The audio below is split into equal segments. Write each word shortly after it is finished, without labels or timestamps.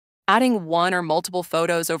Adding one or multiple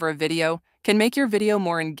photos over a video can make your video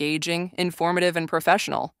more engaging, informative, and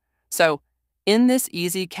professional. So, in this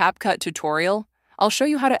easy CapCut tutorial, I'll show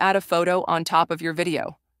you how to add a photo on top of your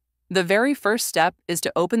video. The very first step is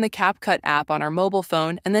to open the CapCut app on our mobile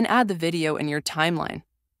phone and then add the video in your timeline.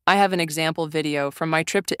 I have an example video from my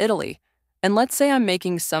trip to Italy, and let's say I'm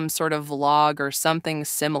making some sort of vlog or something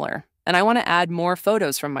similar, and I want to add more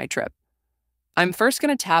photos from my trip. I'm first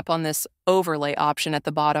going to tap on this overlay option at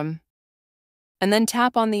the bottom, and then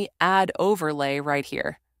tap on the Add Overlay right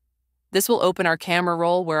here. This will open our camera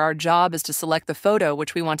roll where our job is to select the photo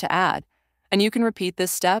which we want to add, and you can repeat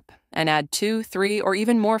this step and add 2, 3, or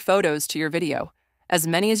even more photos to your video, as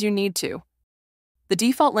many as you need to. The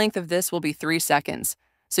default length of this will be 3 seconds,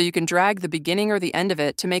 so you can drag the beginning or the end of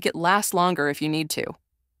it to make it last longer if you need to.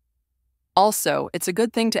 Also, it's a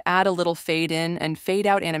good thing to add a little fade in and fade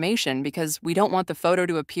out animation because we don't want the photo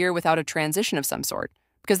to appear without a transition of some sort,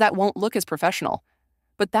 because that won't look as professional.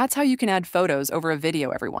 But that's how you can add photos over a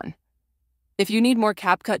video, everyone. If you need more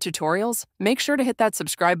CapCut tutorials, make sure to hit that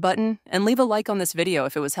subscribe button and leave a like on this video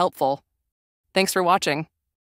if it was helpful. Thanks for watching.